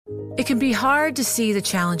It can be hard to see the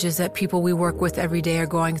challenges that people we work with every day are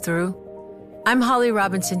going through. I'm Holly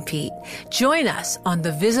Robinson Peete. Join us on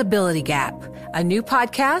The Visibility Gap, a new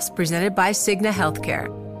podcast presented by Cigna Healthcare.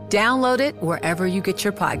 Download it wherever you get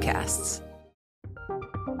your podcasts.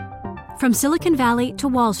 From Silicon Valley to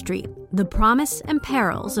Wall Street, the promise and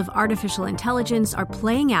perils of artificial intelligence are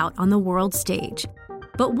playing out on the world stage.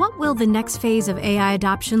 But what will the next phase of AI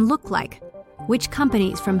adoption look like? Which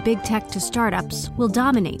companies, from big tech to startups, will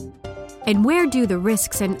dominate? And where do the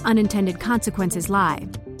risks and unintended consequences lie?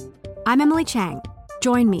 I'm Emily Chang.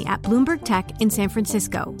 Join me at Bloomberg Tech in San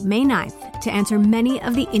Francisco, May 9th, to answer many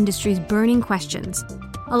of the industry's burning questions,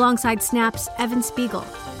 alongside Snap's Evan Spiegel,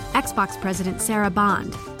 Xbox President Sarah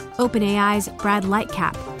Bond, OpenAI's Brad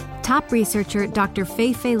Lightcap, top researcher Dr.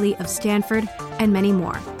 Fei-Fei Li of Stanford, and many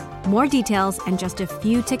more. More details and just a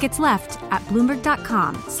few tickets left at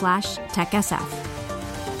Bloomberg.com/TechSF.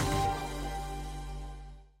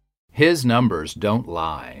 His numbers don't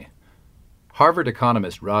lie. Harvard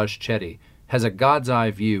economist Raj Chetty has a God's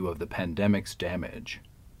eye view of the pandemic's damage,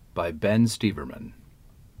 by Ben Steverman.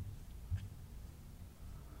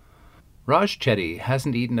 Raj Chetty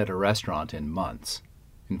hasn't eaten at a restaurant in months.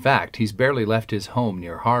 In fact, he's barely left his home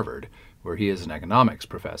near Harvard, where he is an economics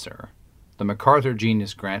professor. The MacArthur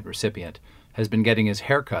Genius Grant recipient has been getting his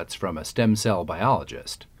haircuts from a stem cell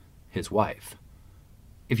biologist, his wife.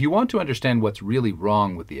 If you want to understand what's really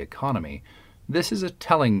wrong with the economy, this is a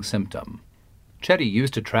telling symptom. Chetty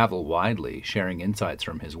used to travel widely, sharing insights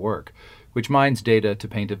from his work, which mines data to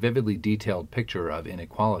paint a vividly detailed picture of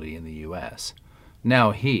inequality in the U.S.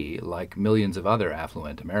 Now he, like millions of other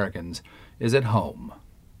affluent Americans, is at home.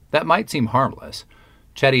 That might seem harmless.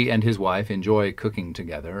 Chetty and his wife enjoy cooking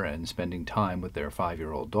together and spending time with their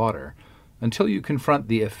 5-year-old daughter, until you confront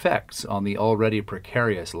the effects on the already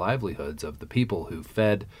precarious livelihoods of the people who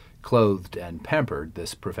fed, clothed, and pampered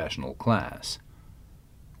this professional class.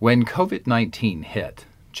 When COVID-19 hit,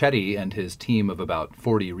 Chetty and his team of about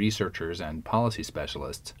 40 researchers and policy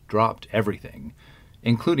specialists dropped everything,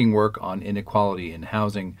 including work on inequality in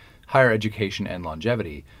housing, higher education, and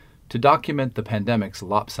longevity, to document the pandemic's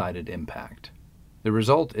lopsided impact. The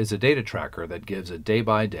result is a data tracker that gives a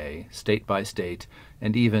day-by-day, state-by-state,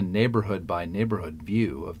 and even neighborhood-by-neighborhood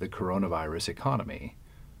view of the coronavirus economy.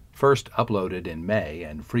 First uploaded in May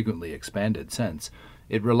and frequently expanded since,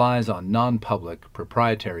 it relies on non-public,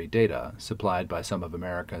 proprietary data supplied by some of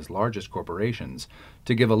America's largest corporations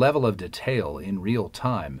to give a level of detail in real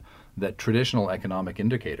time that traditional economic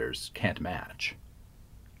indicators can't match.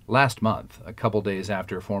 Last month, a couple days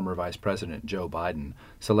after former Vice President Joe Biden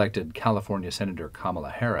selected California Senator Kamala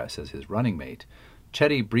Harris as his running mate,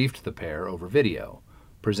 Chetty briefed the pair over video,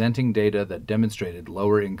 presenting data that demonstrated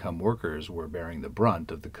lower-income workers were bearing the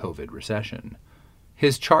brunt of the COVID recession.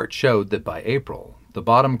 His chart showed that by April, the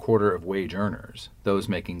bottom quarter of wage earners, those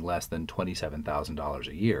making less than $27,000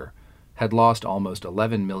 a year, had lost almost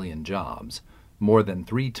 11 million jobs, more than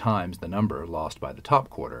 3 times the number lost by the top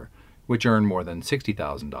quarter, which earn more than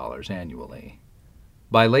 $60,000 annually.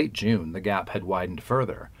 By late June, the gap had widened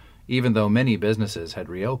further, even though many businesses had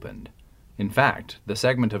reopened. In fact, the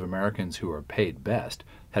segment of Americans who are paid best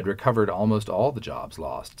had recovered almost all the jobs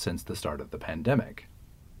lost since the start of the pandemic.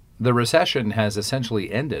 The recession has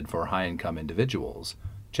essentially ended for high-income individuals,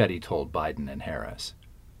 Chetty told Biden and Harris.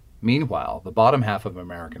 Meanwhile, the bottom half of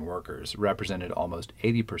American workers represented almost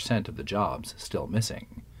 80% of the jobs still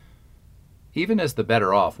missing. Even as the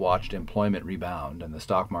better-off watched employment rebound and the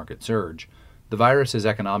stock market surge, the virus's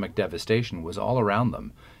economic devastation was all around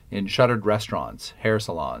them, in shuttered restaurants, hair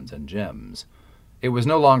salons, and gyms. It was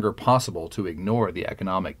no longer possible to ignore the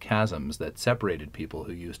economic chasms that separated people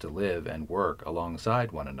who used to live and work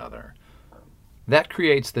alongside one another. That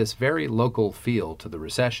creates this very local feel to the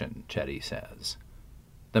recession, Chetty says.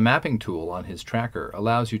 The mapping tool on his tracker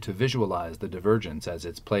allows you to visualize the divergence as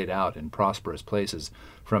it's played out in prosperous places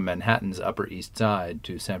from Manhattan's Upper East Side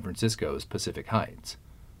to San Francisco's Pacific Heights.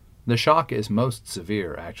 The shock is most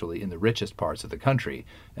severe, actually, in the richest parts of the country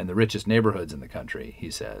and the richest neighborhoods in the country, he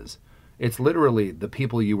says. It's literally the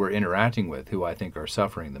people you were interacting with who I think are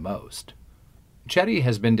suffering the most. Chetty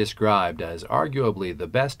has been described as arguably the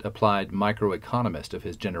best applied microeconomist of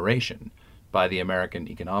his generation by the American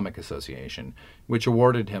Economic Association, which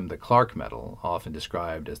awarded him the Clark Medal, often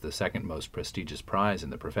described as the second most prestigious prize in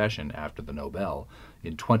the profession after the Nobel,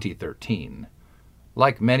 in 2013.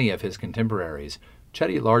 Like many of his contemporaries,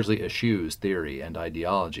 Chetty largely eschews theory and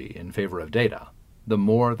ideology in favor of data. The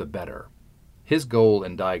more, the better. His goal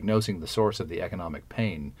in diagnosing the source of the economic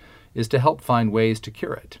pain is to help find ways to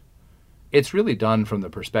cure it. It's really done from the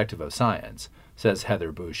perspective of science, says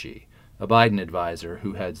Heather Bushey, a Biden advisor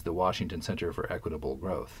who heads the Washington Center for Equitable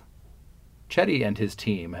Growth. Chetty and his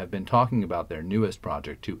team have been talking about their newest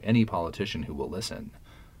project to any politician who will listen.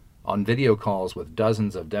 On video calls with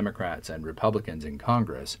dozens of Democrats and Republicans in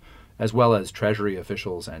Congress, as well as Treasury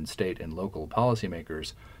officials and state and local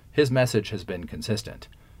policymakers, his message has been consistent.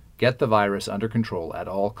 Get the virus under control at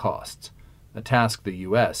all costs, a task the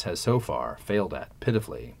U.S. has so far failed at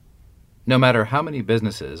pitifully. No matter how many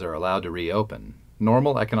businesses are allowed to reopen,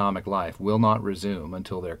 normal economic life will not resume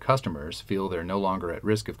until their customers feel they're no longer at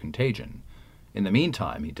risk of contagion. In the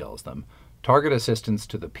meantime, he tells them, target assistance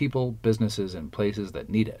to the people, businesses, and places that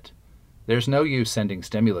need it. There's no use sending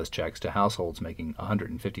stimulus checks to households making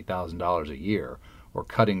 $150,000 a year or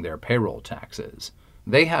cutting their payroll taxes.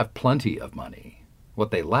 They have plenty of money.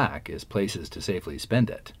 What they lack is places to safely spend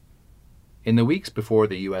it. In the weeks before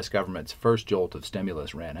the U.S. government's first jolt of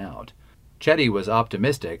stimulus ran out, Chetty was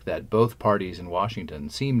optimistic that both parties in Washington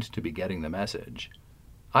seemed to be getting the message.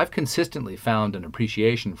 I've consistently found an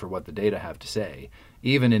appreciation for what the data have to say,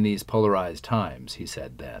 even in these polarized times, he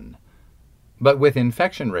said then. But with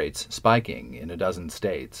infection rates spiking in a dozen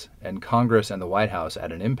states, and Congress and the White House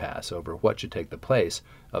at an impasse over what should take the place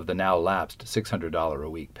of the now lapsed $600 a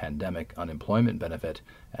week pandemic unemployment benefit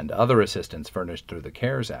and other assistance furnished through the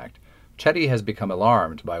CARES Act, Chetty has become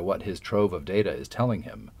alarmed by what his trove of data is telling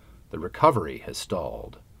him. The recovery has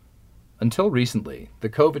stalled. Until recently, the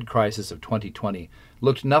COVID crisis of 2020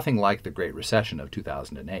 looked nothing like the Great Recession of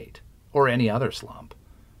 2008, or any other slump.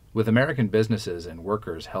 With American businesses and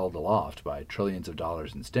workers held aloft by trillions of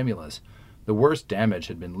dollars in stimulus, the worst damage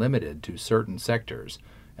had been limited to certain sectors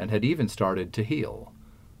and had even started to heal.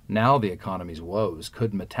 Now the economy's woes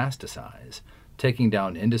could metastasize, taking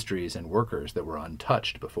down industries and workers that were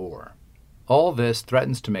untouched before. All this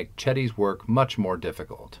threatens to make Chetty's work much more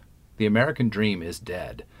difficult. The American dream is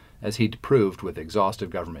dead, as he'd proved with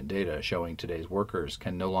exhaustive government data showing today's workers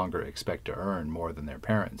can no longer expect to earn more than their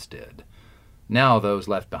parents did. Now those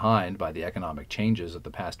left behind by the economic changes of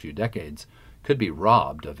the past few decades could be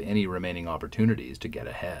robbed of any remaining opportunities to get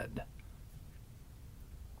ahead.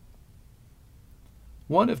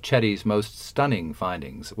 One of Chetty's most stunning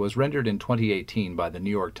findings was rendered in 2018 by the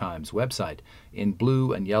New York Times website in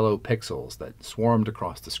blue and yellow pixels that swarmed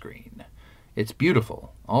across the screen. It's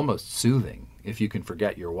beautiful, almost soothing, if you can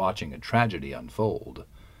forget you're watching a tragedy unfold.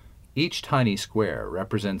 Each tiny square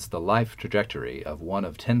represents the life trajectory of one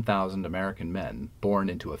of 10,000 American men born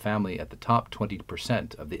into a family at the top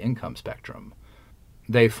 20% of the income spectrum.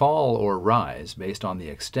 They fall or rise based on the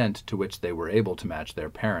extent to which they were able to match their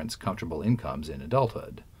parents' comfortable incomes in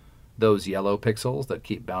adulthood. Those yellow pixels that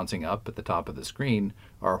keep bouncing up at the top of the screen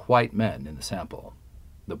are white men in the sample.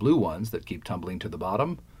 The blue ones that keep tumbling to the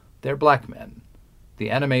bottom, they're black men.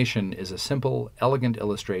 The animation is a simple, elegant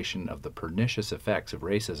illustration of the pernicious effects of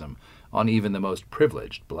racism on even the most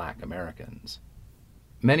privileged black Americans.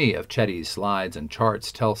 Many of Chetty's slides and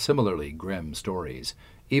charts tell similarly grim stories,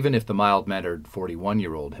 even if the mild-mannered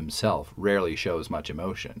 41-year-old himself rarely shows much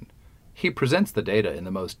emotion. He presents the data in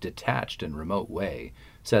the most detached and remote way,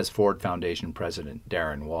 says Ford Foundation President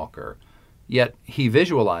Darren Walker. Yet he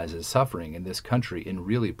visualizes suffering in this country in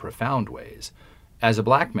really profound ways. As a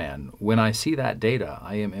black man, when I see that data,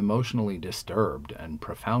 I am emotionally disturbed and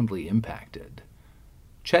profoundly impacted.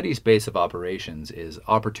 Chetty's base of operations is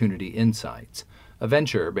Opportunity Insights, a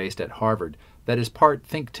venture based at Harvard that is part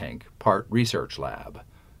think tank, part research lab.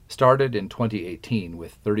 Started in 2018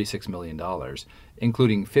 with $36 million,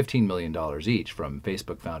 including $15 million each from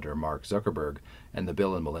Facebook founder Mark Zuckerberg and the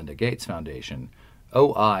Bill and Melinda Gates Foundation,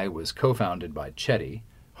 OI was co-founded by Chetty,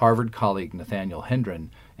 Harvard colleague Nathaniel Hendren,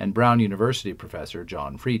 and Brown University professor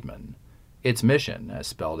John Friedman. Its mission, as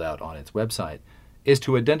spelled out on its website, is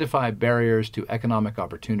to identify barriers to economic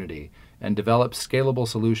opportunity and develop scalable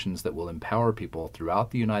solutions that will empower people throughout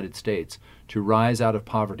the United States to rise out of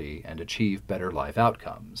poverty and achieve better life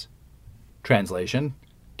outcomes. Translation: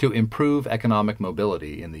 to improve economic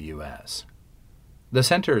mobility in the U.S. The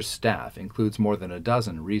center's staff includes more than a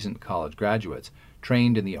dozen recent college graduates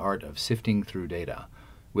trained in the art of sifting through data,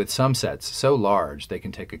 with some sets so large they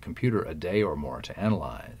can take a computer a day or more to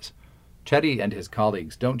analyze. Chetty and his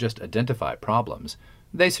colleagues don't just identify problems,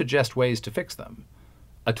 they suggest ways to fix them.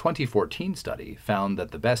 A 2014 study found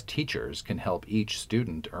that the best teachers can help each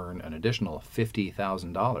student earn an additional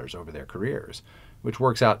 $50,000 over their careers, which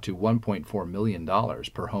works out to $1.4 million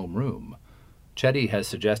per homeroom. Chetty has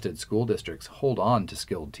suggested school districts hold on to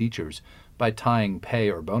skilled teachers by tying pay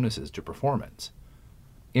or bonuses to performance.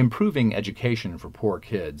 Improving education for poor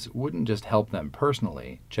kids wouldn't just help them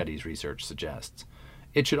personally, Chetty's research suggests.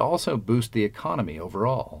 It should also boost the economy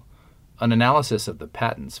overall. An analysis of the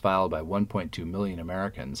patents filed by 1.2 million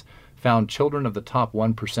Americans found children of the top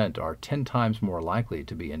 1% are 10 times more likely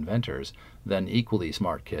to be inventors than equally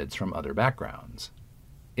smart kids from other backgrounds.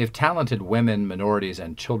 If talented women, minorities,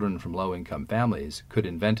 and children from low-income families could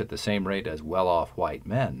invent at the same rate as well-off white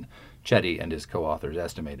men, Chetty and his co-authors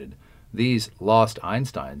estimated, these lost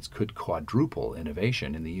Einsteins could quadruple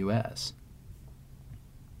innovation in the U.S.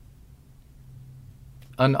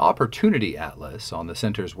 An opportunity atlas on the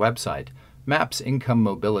center's website maps income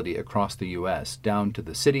mobility across the U.S. down to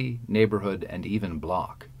the city, neighborhood, and even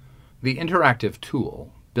block. The interactive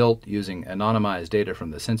tool, built using anonymized data from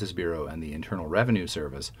the Census Bureau and the Internal Revenue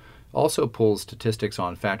Service, also pulls statistics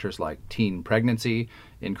on factors like teen pregnancy,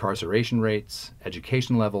 incarceration rates,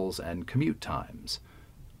 education levels, and commute times.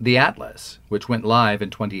 The Atlas, which went live in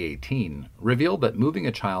 2018, revealed that moving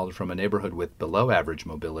a child from a neighborhood with below-average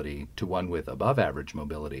mobility to one with above-average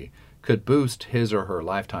mobility could boost his or her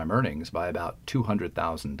lifetime earnings by about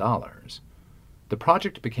 $200,000. The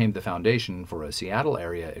project became the foundation for a Seattle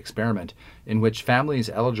area experiment in which families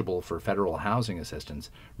eligible for federal housing assistance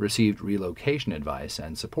received relocation advice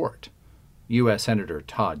and support. U.S. Senator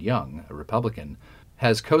Todd Young, a Republican,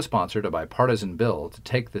 has co-sponsored a bipartisan bill to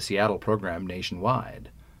take the Seattle program nationwide.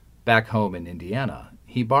 Back home in Indiana,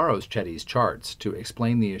 he borrows Chetty's charts to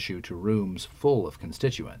explain the issue to rooms full of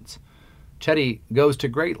constituents. Chetty goes to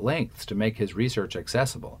great lengths to make his research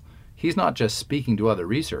accessible. He's not just speaking to other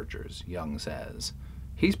researchers, Young says.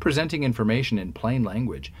 He's presenting information in plain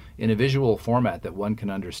language, in a visual format that one can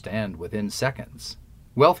understand within seconds.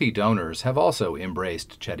 Wealthy donors have also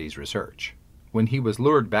embraced Chetty's research. When he was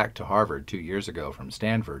lured back to Harvard 2 years ago from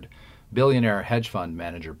Stanford, billionaire hedge fund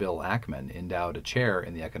manager Bill Ackman endowed a chair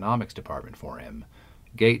in the economics department for him.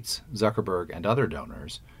 Gates, Zuckerberg, and other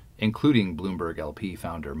donors, including Bloomberg LP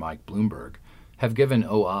founder Mike Bloomberg, have given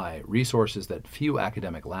OI resources that few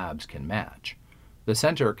academic labs can match. The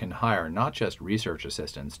center can hire not just research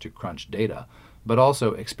assistants to crunch data, but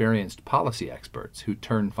also experienced policy experts who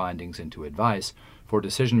turn findings into advice for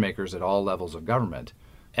decision-makers at all levels of government,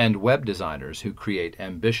 and web designers who create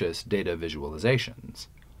ambitious data visualizations.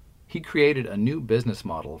 He created a new business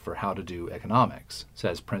model for how to do economics,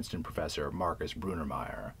 says Princeton professor Marcus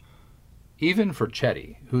Brunermeyer. Even for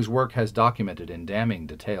Chetty, whose work has documented in damning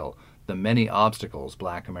detail the many obstacles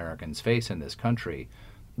Black Americans face in this country,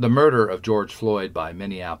 the murder of George Floyd by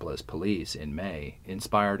Minneapolis police in May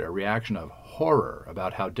inspired a reaction of horror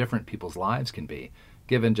about how different people's lives can be,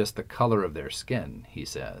 given just the color of their skin, he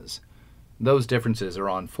says. Those differences are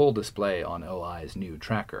on full display on OI's new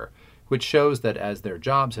tracker, which shows that as their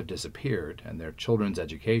jobs have disappeared and their children's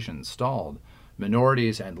education stalled,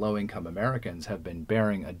 minorities and low-income Americans have been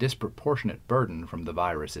bearing a disproportionate burden from the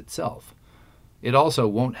virus itself. It also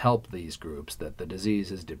won't help these groups that the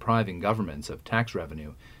disease is depriving governments of tax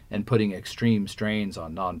revenue and putting extreme strains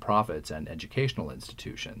on nonprofits and educational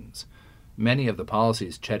institutions. Many of the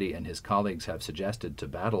policies Chetty and his colleagues have suggested to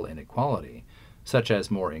battle inequality, such as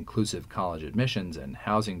more inclusive college admissions and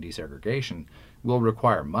housing desegregation, will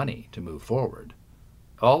require money to move forward.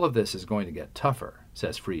 All of this is going to get tougher,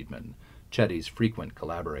 says Friedman, Chetty's frequent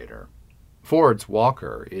collaborator. Ford's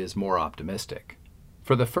Walker is more optimistic.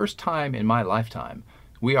 For the first time in my lifetime,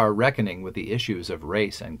 we are reckoning with the issues of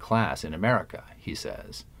race and class in America, he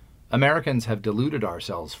says. Americans have deluded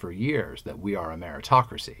ourselves for years that we are a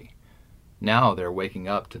meritocracy. Now they're waking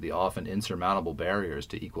up to the often insurmountable barriers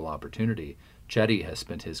to equal opportunity Chetty has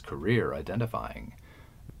spent his career identifying.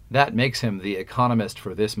 That makes him the economist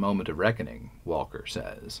for this moment of reckoning, Walker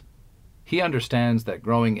says. He understands that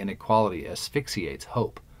growing inequality asphyxiates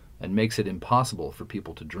hope and makes it impossible for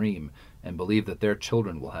people to dream and believe that their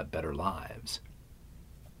children will have better lives.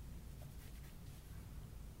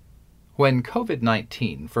 When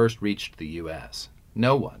COVID-19 first reached the U.S.,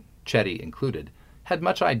 no one, Chetty included, had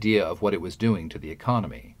much idea of what it was doing to the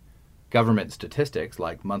economy. Government statistics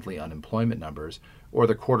like monthly unemployment numbers or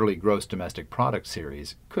the quarterly gross domestic product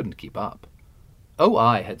series couldn't keep up.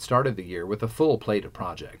 OI had started the year with a full plate of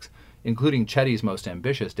projects, including Chetty's most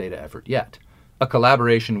ambitious data effort yet, a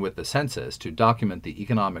collaboration with the census to document the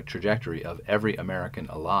economic trajectory of every American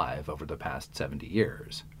alive over the past 70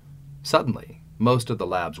 years. Suddenly, most of the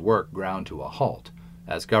lab's work ground to a halt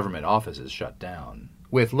as government offices shut down.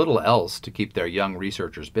 With little else to keep their young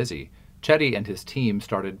researchers busy, Chetty and his team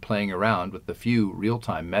started playing around with the few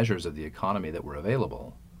real-time measures of the economy that were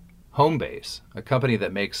available. Homebase, a company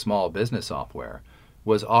that makes small business software,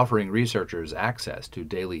 was offering researchers access to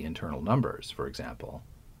daily internal numbers, for example.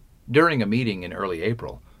 During a meeting in early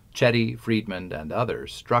April, Chetty, Friedman, and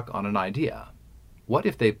others struck on an idea. What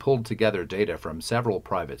if they pulled together data from several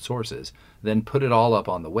private sources, then put it all up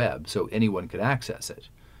on the web so anyone could access it?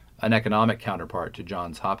 an economic counterpart to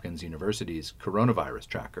Johns Hopkins University's coronavirus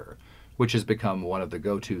tracker, which has become one of the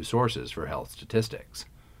go-to sources for health statistics.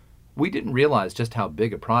 We didn't realize just how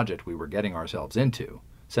big a project we were getting ourselves into,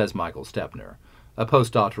 says Michael Stepner, a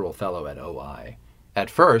postdoctoral fellow at OI. At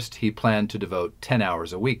first, he planned to devote 10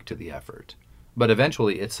 hours a week to the effort, but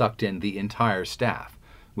eventually it sucked in the entire staff,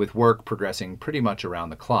 with work progressing pretty much around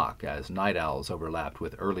the clock as night owls overlapped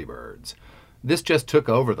with early birds. This just took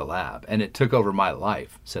over the lab, and it took over my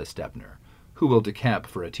life, says Stepner, who will decamp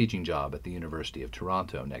for a teaching job at the University of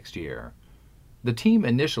Toronto next year. The team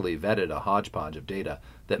initially vetted a hodgepodge of data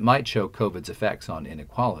that might show COVID's effects on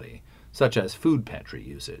inequality, such as food pantry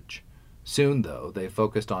usage. Soon, though, they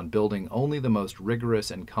focused on building only the most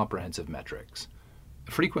rigorous and comprehensive metrics.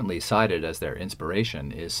 Frequently cited as their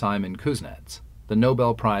inspiration is Simon Kuznets, the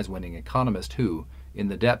Nobel Prize-winning economist who, in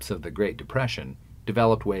the depths of the Great Depression,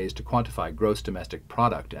 developed ways to quantify gross domestic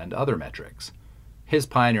product and other metrics. His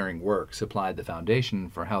pioneering work supplied the foundation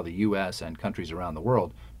for how the U.S. and countries around the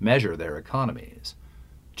world measure their economies.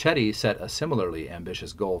 Chetty set a similarly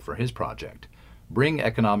ambitious goal for his project: bring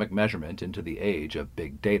economic measurement into the age of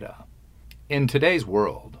big data. In today's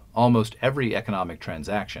world, almost every economic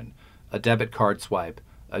transaction, a debit card swipe,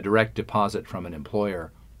 a direct deposit from an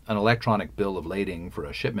employer, an electronic bill of lading for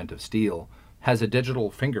a shipment of steel, has a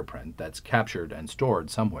digital fingerprint that's captured and stored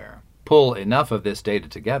somewhere. Pull enough of this data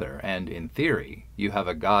together, and in theory, you have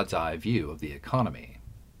a God's eye view of the economy.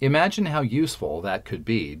 Imagine how useful that could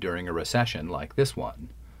be during a recession like this one.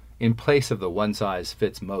 In place of the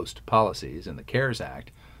one-size-fits-most policies in the CARES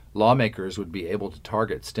Act, lawmakers would be able to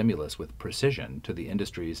target stimulus with precision to the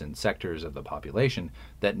industries and sectors of the population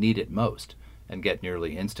that need it most, and get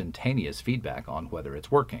nearly instantaneous feedback on whether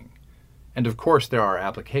it's working. And of course there are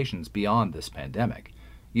applications beyond this pandemic.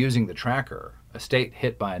 Using the tracker, a state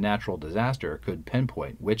hit by a natural disaster could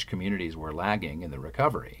pinpoint which communities were lagging in the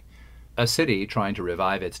recovery. A city trying to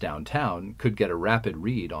revive its downtown could get a rapid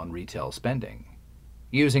read on retail spending.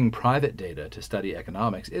 Using private data to study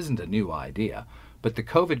economics isn't a new idea, but the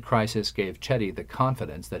COVID crisis gave Chetty the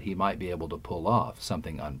confidence that he might be able to pull off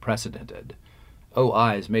something unprecedented.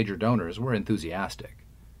 OI's major donors were enthusiastic.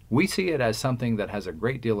 We see it as something that has a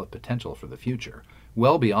great deal of potential for the future,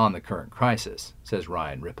 well beyond the current crisis, says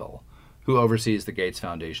Ryan Rippel, who oversees the Gates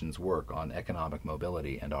Foundation's work on economic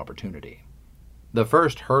mobility and opportunity. The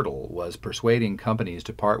first hurdle was persuading companies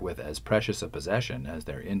to part with as precious a possession as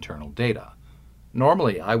their internal data.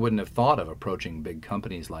 Normally, I wouldn't have thought of approaching big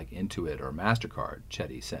companies like Intuit or MasterCard,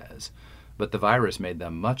 Chetty says, but the virus made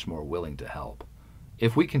them much more willing to help.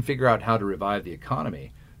 If we can figure out how to revive the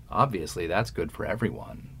economy, obviously that's good for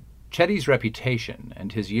everyone. Chetty's reputation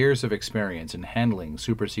and his years of experience in handling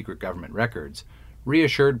super-secret government records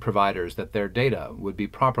reassured providers that their data would be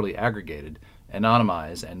properly aggregated,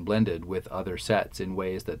 anonymized, and blended with other sets in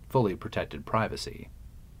ways that fully protected privacy.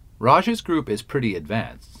 Raj's group is pretty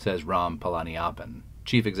advanced, says Ram Palaniappan,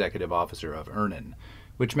 Chief Executive Officer of Earnin,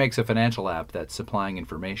 which makes a financial app that's supplying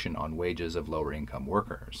information on wages of lower-income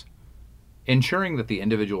workers. Ensuring that the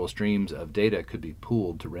individual streams of data could be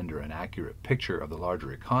pooled to render an accurate picture of the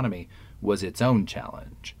larger economy was its own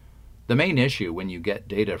challenge. The main issue when you get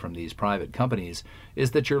data from these private companies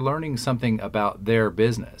is that you're learning something about their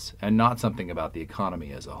business and not something about the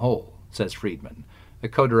economy as a whole, says Friedman, the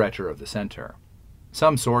co-director of the center.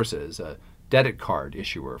 Some sources, a debit card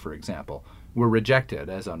issuer for example, were rejected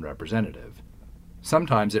as unrepresentative.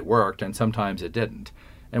 Sometimes it worked and sometimes it didn't,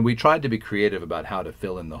 and we tried to be creative about how to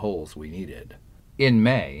fill in the holes we needed. In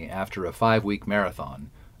May, after a 5-week marathon,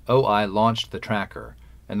 OI launched the tracker,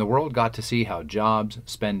 and the world got to see how jobs,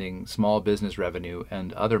 spending, small business revenue,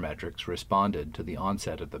 and other metrics responded to the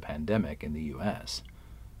onset of the pandemic in the U.S.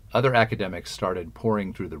 Other academics started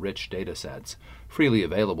pouring through the rich data sets, freely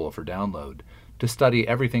available for download, to study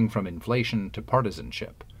everything from inflation to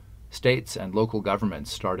partisanship. States and local governments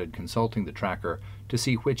started consulting the tracker to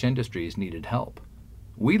see which industries needed help.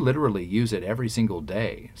 We literally use it every single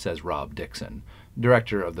day, says Rob Dixon,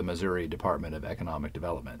 director of the Missouri Department of Economic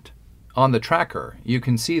Development. On the tracker, you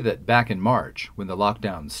can see that back in March, when the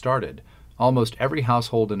lockdown started, almost every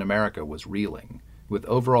household in America was reeling, with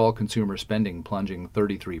overall consumer spending plunging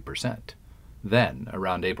 33%. Then,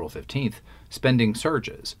 around April 15th, spending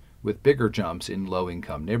surges, with bigger jumps in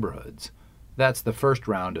low-income neighborhoods. That's the first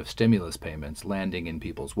round of stimulus payments landing in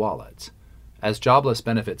people's wallets. As jobless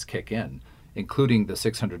benefits kick in, including the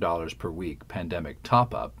 $600 per week pandemic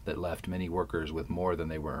top-up that left many workers with more than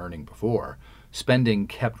they were earning before, spending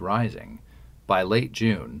kept rising. By late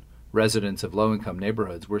June, residents of low-income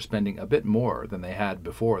neighborhoods were spending a bit more than they had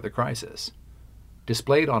before the crisis.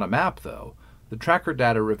 Displayed on a map, though, the tracker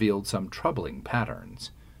data revealed some troubling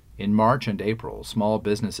patterns. In March and April, small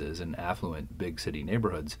businesses in affluent big city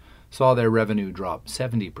neighborhoods saw their revenue drop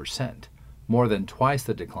 70%, more than twice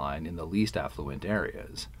the decline in the least affluent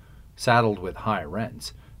areas. Saddled with high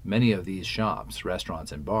rents, many of these shops,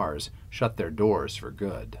 restaurants, and bars shut their doors for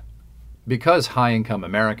good. Because high-income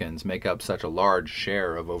Americans make up such a large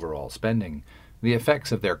share of overall spending, the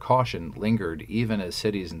effects of their caution lingered even as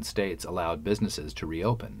cities and states allowed businesses to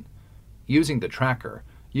reopen. Using the tracker,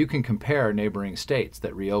 you can compare neighboring states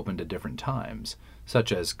that reopened at different times,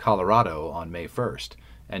 such as Colorado on May 1st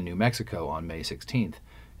and New Mexico on May 16th,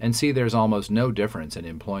 and see there's almost no difference in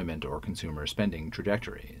employment or consumer spending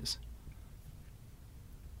trajectories.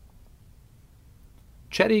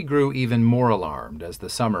 Chetty grew even more alarmed as the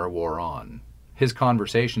summer wore on. His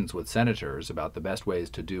conversations with senators about the best ways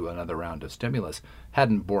to do another round of stimulus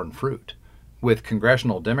hadn't borne fruit, with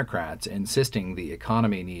congressional Democrats insisting the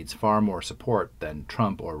economy needs far more support than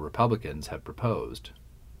Trump or Republicans have proposed.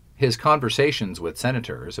 His conversations with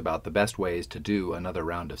senators about the best ways to do another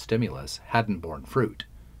round of stimulus hadn't borne fruit,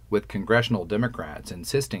 with congressional Democrats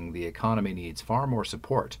insisting the economy needs far more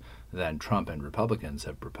support than Trump and Republicans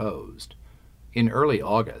have proposed. In early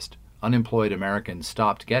August, unemployed Americans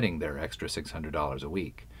stopped getting their extra $600 a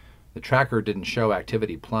week. The tracker didn't show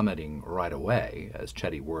activity plummeting right away, as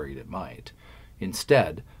Chetty worried it might.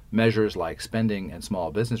 Instead, measures like spending and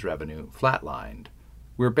small business revenue flatlined.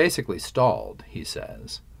 "We're basically stalled," he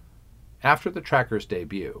says. After the tracker's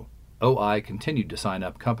debut, OI continued to sign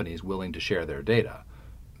up companies willing to share their data.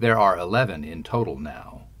 There are 11 in total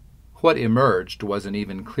now. What emerged was an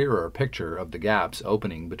even clearer picture of the gaps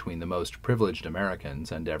opening between the most privileged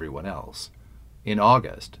Americans and everyone else. In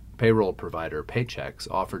August, payroll provider Paychex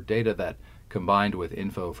offered data that, combined with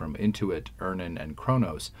info from Intuit, Earnin, and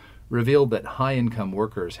Kronos, revealed that high-income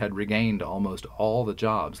workers had regained almost all the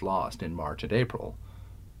jobs lost in March and April.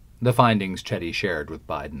 The findings Chetty shared with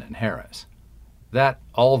Biden and Harris. That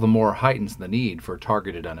all the more heightens the need for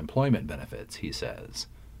targeted unemployment benefits, he says.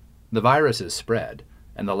 The virus's spread,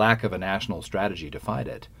 and the lack of a national strategy to fight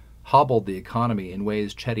it, hobbled the economy in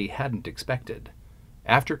ways Chetty hadn't expected.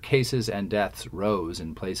 After cases and deaths rose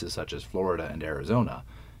in places such as Florida and Arizona,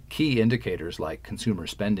 key indicators like consumer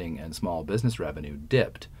spending and small business revenue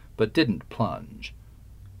dipped, but didn't plunge.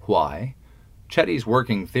 Why? Chetty's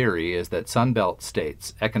working theory is that Sunbelt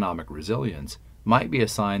states' economic resilience might be a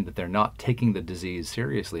sign that they're not taking the disease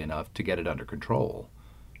seriously enough to get it under control.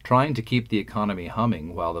 Trying to keep the economy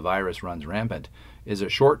humming while the virus runs rampant is a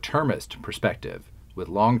short-termist perspective with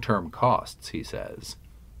long-term costs, he says.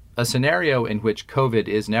 A scenario in which COVID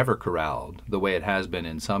is never corralled, the way it has been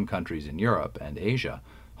in some countries in Europe and Asia,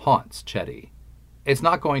 haunts Chetty. It's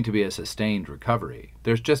not going to be a sustained recovery.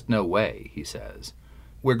 There's just no way, he says.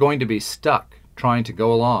 We're going to be stuck trying to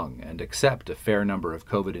go along and accept a fair number of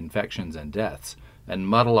COVID infections and deaths and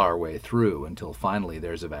muddle our way through until finally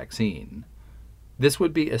there's a vaccine. This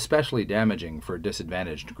would be especially damaging for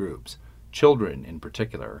disadvantaged groups, children in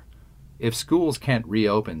particular. If schools can't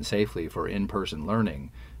reopen safely for in-person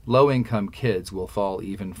learning, low-income kids will fall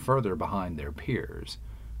even further behind their peers.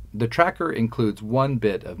 The tracker includes one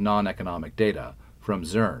bit of non-economic data from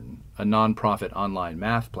Zearn, a nonprofit online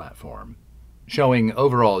math platform, showing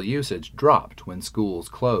overall usage dropped when schools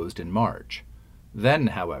closed in March. Then,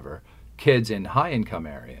 however, kids in high-income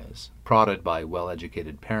areas, prodded by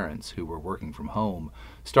well-educated parents who were working from home,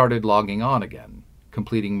 started logging on again,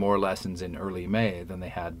 completing more lessons in early May than they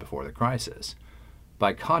had before the crisis.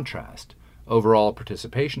 By contrast, overall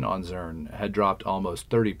participation on Zearn had dropped almost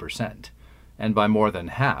 30%, and by more than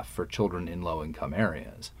half for children in low-income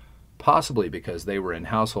areas, possibly because they were in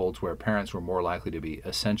households where parents were more likely to be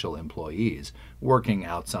essential employees working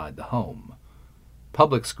outside the home.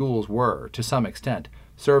 Public schools were, to some extent,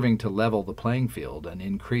 serving to level the playing field and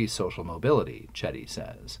increase social mobility, Chetty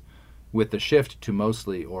says. With the shift to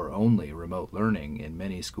mostly or only remote learning in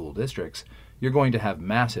many school districts, you're going to have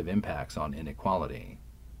massive impacts on inequality.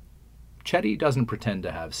 Chetty doesn't pretend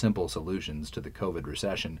to have simple solutions to the COVID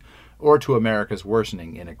recession or to America's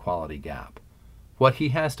worsening inequality gap. What he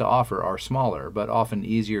has to offer are smaller but often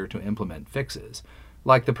easier to implement fixes,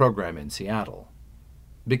 like the program in Seattle.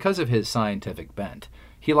 Because of his scientific bent,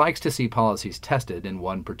 he likes to see policies tested in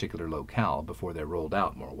one particular locale before they're rolled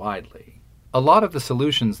out more widely. A lot of the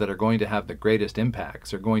solutions that are going to have the greatest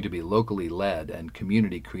impacts are going to be locally led and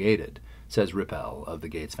community created, says Rippel of the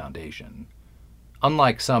Gates Foundation.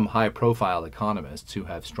 Unlike some high-profile economists who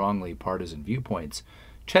have strongly partisan viewpoints,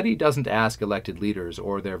 Chetty doesn't ask elected leaders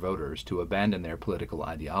or their voters to abandon their political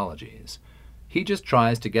ideologies. He just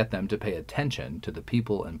tries to get them to pay attention to the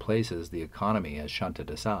people and places the economy has shunted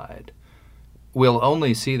aside. We'll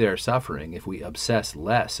only see their suffering if we obsess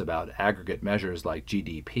less about aggregate measures like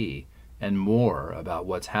GDP and more about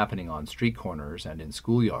what's happening on street corners and in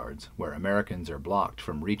schoolyards where Americans are blocked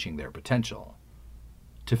from reaching their potential.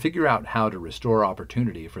 To figure out how to restore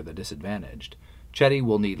opportunity for the disadvantaged, Chetty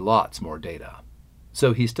will need lots more data.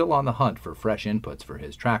 So he's still on the hunt for fresh inputs for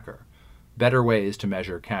his tracker, better ways to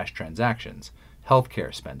measure cash transactions,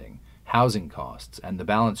 healthcare spending, housing costs, and the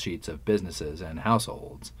balance sheets of businesses and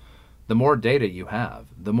households. The more data you have,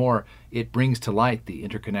 the more it brings to light the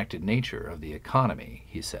interconnected nature of the economy,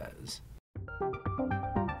 he says.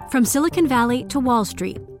 From Silicon Valley to Wall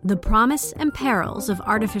Street, the promise and perils of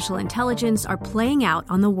artificial intelligence are playing out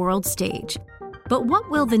on the world stage. But what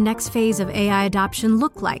will the next phase of AI adoption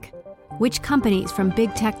look like? Which companies from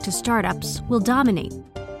big tech to startups will dominate?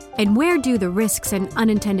 And where do the risks and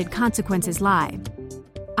unintended consequences lie?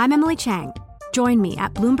 I'm Emily Chang. Join me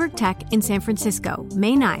at Bloomberg Tech in San Francisco,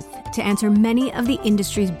 May 9th, to answer many of the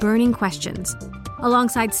industry's burning questions,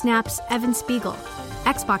 alongside Snap's Evan Spiegel,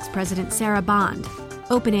 Xbox President Sarah Bond,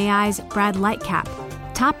 OpenAI's Brad Lightcap,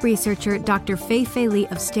 top researcher Dr. Fei-Fei Li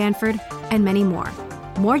of Stanford, and many more.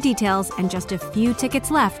 More details and just a few tickets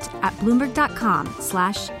left at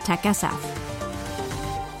Bloomberg.com/TechSF.